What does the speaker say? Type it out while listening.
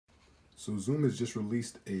So Zoom has just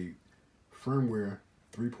released a firmware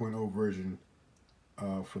 3.0 version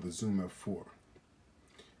for the Zoom F4.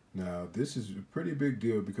 Now, this is a pretty big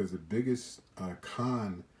deal because the biggest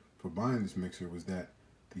con for buying this mixer was that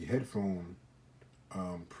the headphone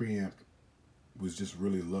preamp was just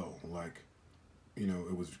really low. Like,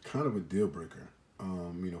 it was kind of a deal breaker.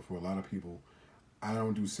 For a lot of people, I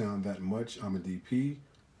don't do sound that much. I'm a DP,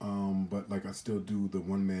 but like I still do the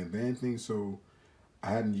one-man band thing. So I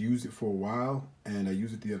hadn't used it for a while, and I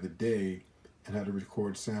used it the other day and had to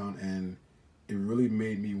record sound, and it really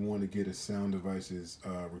made me want to get a Sound Devices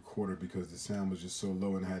recorder because the sound was just so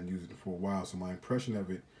low and I hadn't used it for a while. So my impression of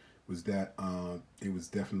it was that it was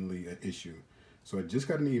definitely an issue. So I just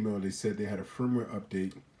got an email. They said they had a firmware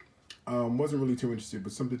update. Wasn't really too interested,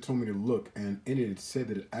 but something told me to look, and in it said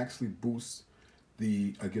that it actually boosts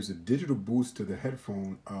gives a digital boost to the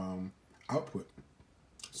headphone output.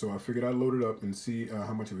 So I figured I'd load it up and see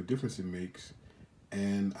how much of a difference it makes.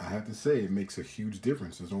 And I have to say, it makes a huge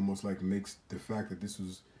difference. It's almost like makes the fact that this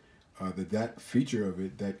was that feature of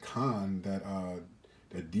it, that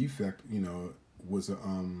that defect, was a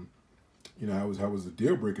how was a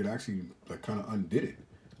deal breaker. It actually like kind of undid it.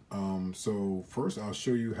 So first, I'll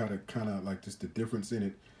show you how to kind of like just the difference in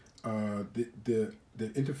it. The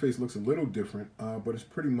interface looks a little different, but it's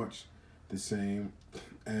pretty much the same.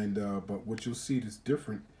 And but what you'll see that's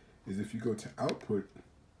different is if you go to output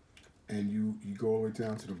and you go all the way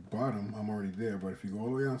down to the bottom. I'm already there, but if you go all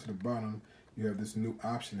the way down to the bottom, you have this new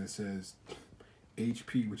option that says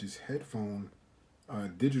HP, which is headphone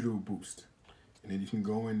digital boost. And then you can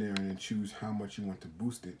go in there and then choose how much you want to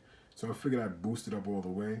boost it. So I figured I'd boost it up all the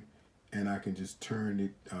way, and I can just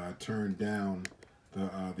turn down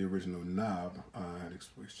the original knob. I had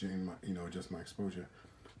exchange my, adjust my exposure,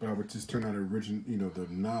 but I would just turn on the original, the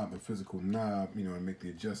knob, the physical knob, and make the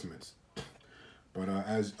adjustments. But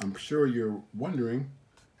as I'm sure you're wondering,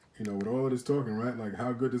 with all of this talking, right? Like,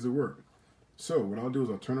 how good does it work? So what I'll do is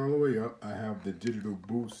I'll turn it all the way up. I have the digital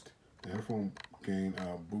boost, the headphone gain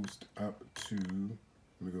boost up to. Let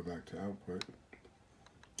me go back to output.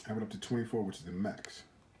 I have it up to 24, which is the max.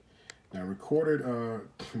 Now I recorded what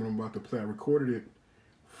I'm about to play. I recorded it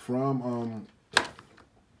from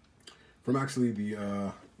actually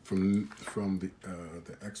the from the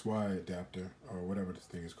XY adapter or whatever this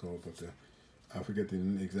thing is called, but I forget the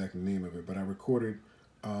exact name of it. But I recorded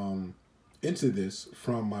into this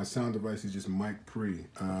from my Sound Devices, just mic pre.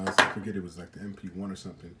 I forget, it was like the MP1 or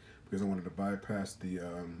something, because I wanted to bypass the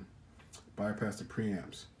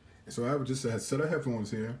preamps. And so I have just a set of headphones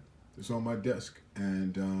here. It's on my desk,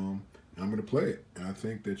 and I'm going to play it. And I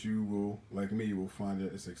think that you will, like me, you will find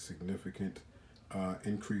that it's a significant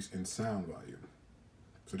increase in sound volume.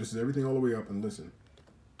 So this is everything all the way up, and listen.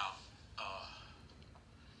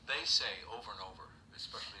 They say over and over,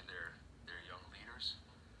 especially their young leaders,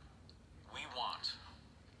 we want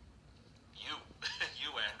you,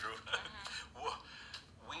 Andrew.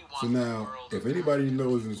 We want so now, if anybody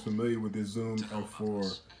knows and is familiar with this Zoom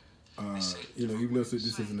F4, even though this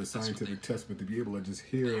isn't a scientific test, but to be able to just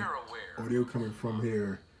hear audio coming from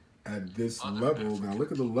here at this level, now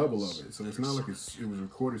look at the level of it. So it's not like it was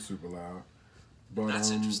recorded super loud, but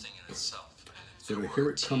that's interesting in itself. So to hear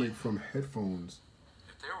it coming from headphones,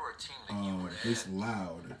 if there were a team that you would this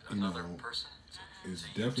loud, person is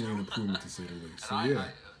definitely an improvement to say the least. So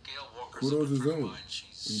yeah, kudos to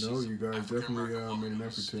Zoom. You guys definitely made an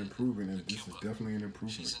effort to improve it, and this is definitely an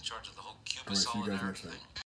improvement. She's in charge of the whole All right, see you guys next time.